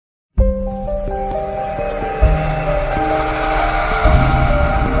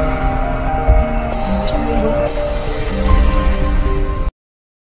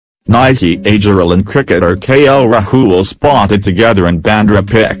Nidhhi Agerwal and cricketer KL Rahul spotted together in Bandra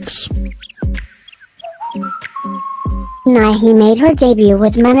Pics. Nidhhi made her debut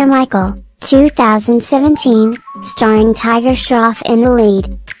with Munna Michael, 2017, starring Tiger Shroff in the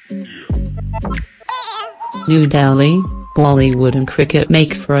lead. New Delhi, Bollywood and cricket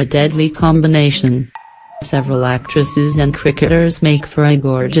make for a deadly combination. Several actresses and cricketers make for a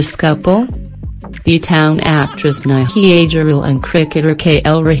gorgeous couple. B-Town actress Nidhhi Agerwal and cricketer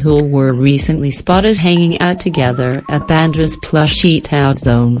KL Rahul were recently spotted hanging out together at Bandra's plush eat-out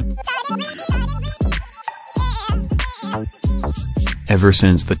zone. Ever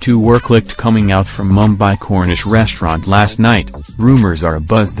since the two were clicked coming out from Mumbai Cornish restaurant last night, rumors are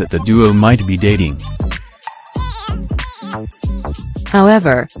abuzz that the duo might be dating.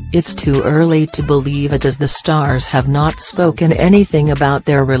 However, it's too early to believe it as the stars have not spoken anything about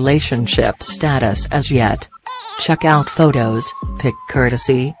their relationship status as yet. Check out photos, pic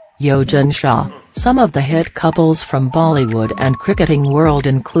courtesy, Yogen Shah. Some of the hit couples from Bollywood and cricketing world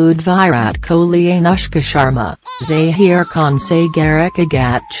include Virat Kohli, Anushka Sharma, Zahir Khan, Garrick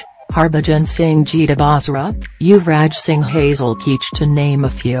Agach, Harbhajan Singh Jita Basra, Yuvraj Singh, Hazel Keech, to name a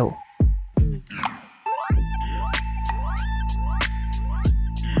few.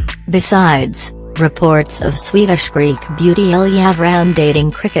 Besides, reports of Swedish Greek beauty Ilya Vrown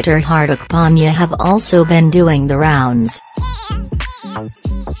dating cricketer Hardik Pandya have also been doing the rounds.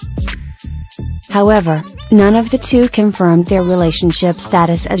 However, none of the two confirmed their relationship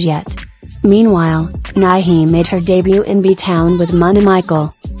status as yet. Meanwhile, Nidhhi made her debut in B-Town with Munna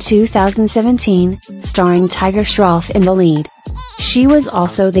Michael, 2017, starring Tiger Shroff in the lead. She was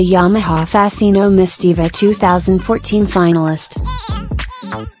also the Yamaha Fascino Miss Diva 2014 finalist.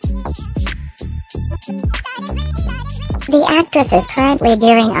 The actress is currently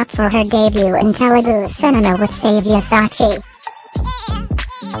gearing up for her debut in Telugu cinema with Savya Sachi.